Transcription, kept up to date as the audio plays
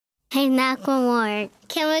Hey, Macklemore,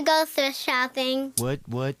 can we go thrift shopping? What?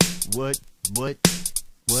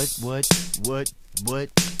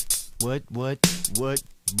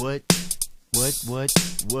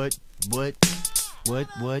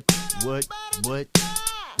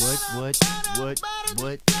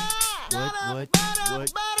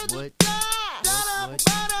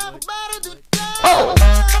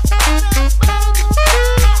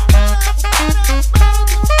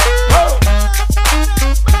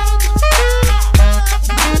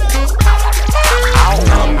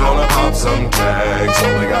 I'm gonna pop some tags.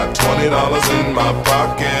 Only got $20 in my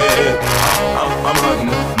pocket. I'm hunting,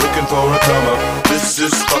 looking for a come up. This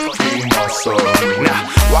is fucking awesome. Now,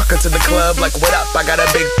 walk into the club like, what up? I got a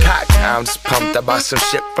big cock. I'm just pumped. I bought some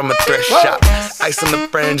shit from a thrift shop. Ice on the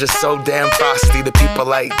fringe is so damn frosty. The people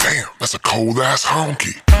like, Damn, that's a cold ass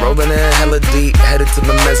honky. rolling in hella deep, headed to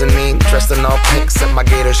the mezzanine. Dressed in all pink, set my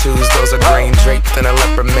gator shoes. Those are green, draped in a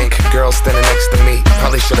leopard mink. Girl standing next to me.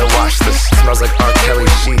 Probably should've washed this. Smells like R. Kelly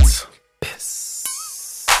sheets.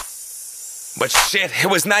 But shit, it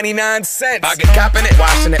was 99 cents. I get copping it,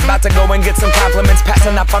 washing it. About to go and get some compliments.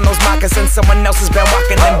 Passing up on those moccasins. Someone else has been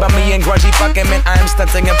walking in. Bummy and grungy fucking man. I am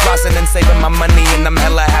stunting and flossing and saving my money. And I'm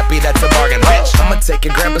hella happy that's a bargain, bitch. I'ma take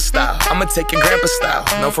your grandpa style. I'ma take your grandpa style.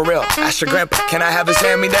 No, for real. Ask your grandpa, can I have his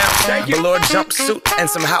hand-me-down? Velour jumpsuit and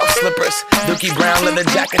some house slippers. Dookie brown leather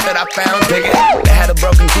jacket that I found. Dig it. They had a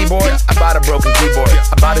broken keyboard. I bought a broken keyboard.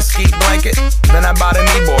 I bought a ski blanket. Then I bought a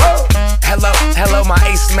kneeboard. Hello, my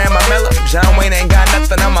ace man, my mellow. John Wayne ain't got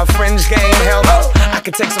nothing on my fringe game, hell no. I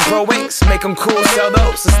could take some pro wings, make them cool, sell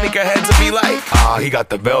those. The sneakerheads will be like, he got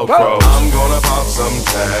the Velcro. I'm gonna pop some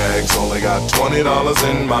tags. Only got $20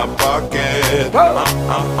 in my pocket.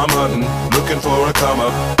 I'm hunting, looking for a come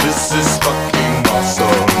up. This is fucking awesome.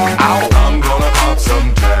 I'm gonna pop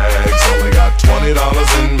some tags. Only got $20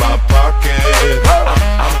 in my pocket.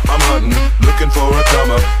 I'm hunting, looking for a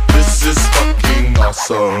come up. This is fucking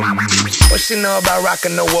awesome. What she know about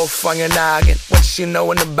rocking the wolf on your noggin? What she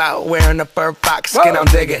knowin' about wearing a fur fox skin? I'm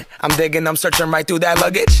digging, I'm searching right through that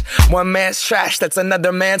luggage. One man's trash, that's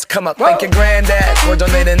another man's come up. Thank your granddad for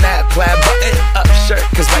donating that plaid button up shirt.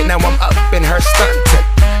 Cause right now I'm up in her stunt.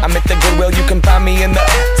 I'm at the Goodwill, you can find me in the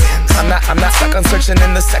I'm not stuck on searching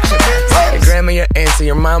in the section. Your grandma, your auntie,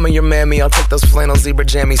 your mama, your mammy. I'll take those flannel zebra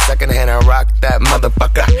jammies secondhand and rock that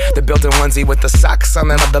motherfucker. The built-in onesie with the socks on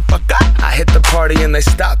that motherfucker. I hit the party and they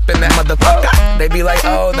stop in that motherfucker. They be like,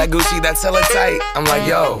 oh, that Gucci, that's hella tight. I'm like,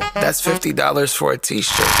 yo, that's $50 for a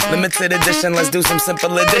t-shirt. Limited edition, let's do some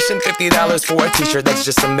simple edition. $50 for a t-shirt, that's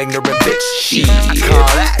just some ignorant bitch. Shit. I call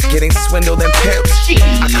that getting swindled and pimped.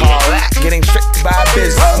 I call that getting tricked by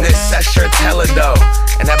business. That shirt's hella dope.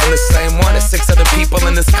 And having the same one as 6 other people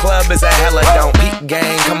in this club is a hella don't. Peep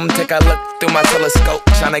gang, come take a look through my telescope.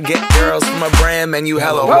 Tryna get girls from a brand, man, you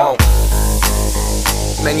hella won't.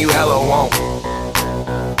 Man, you hella won't.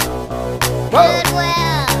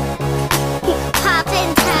 Goodwill,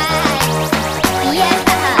 poppin' tags,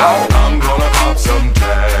 yeah. I'm gonna pop some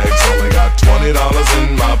tags. Only got $20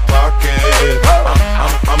 in my pocket.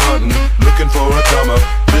 I'm hunting, looking for a come up.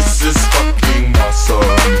 This is fucking awesome.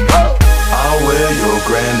 I'll wear your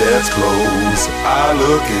granddad's clothes. I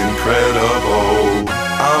look incredible.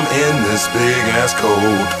 I'm in this big ass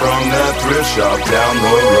coat from that thrift shop down the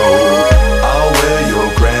road. I'll wear your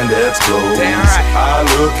granddad's clothes. Damn right. I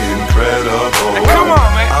look incredible. Hey, come on,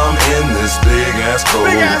 man. I'm in this big ass coat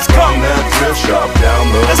from that thrift shop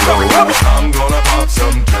down the road. I'm gonna pop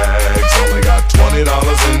some tags.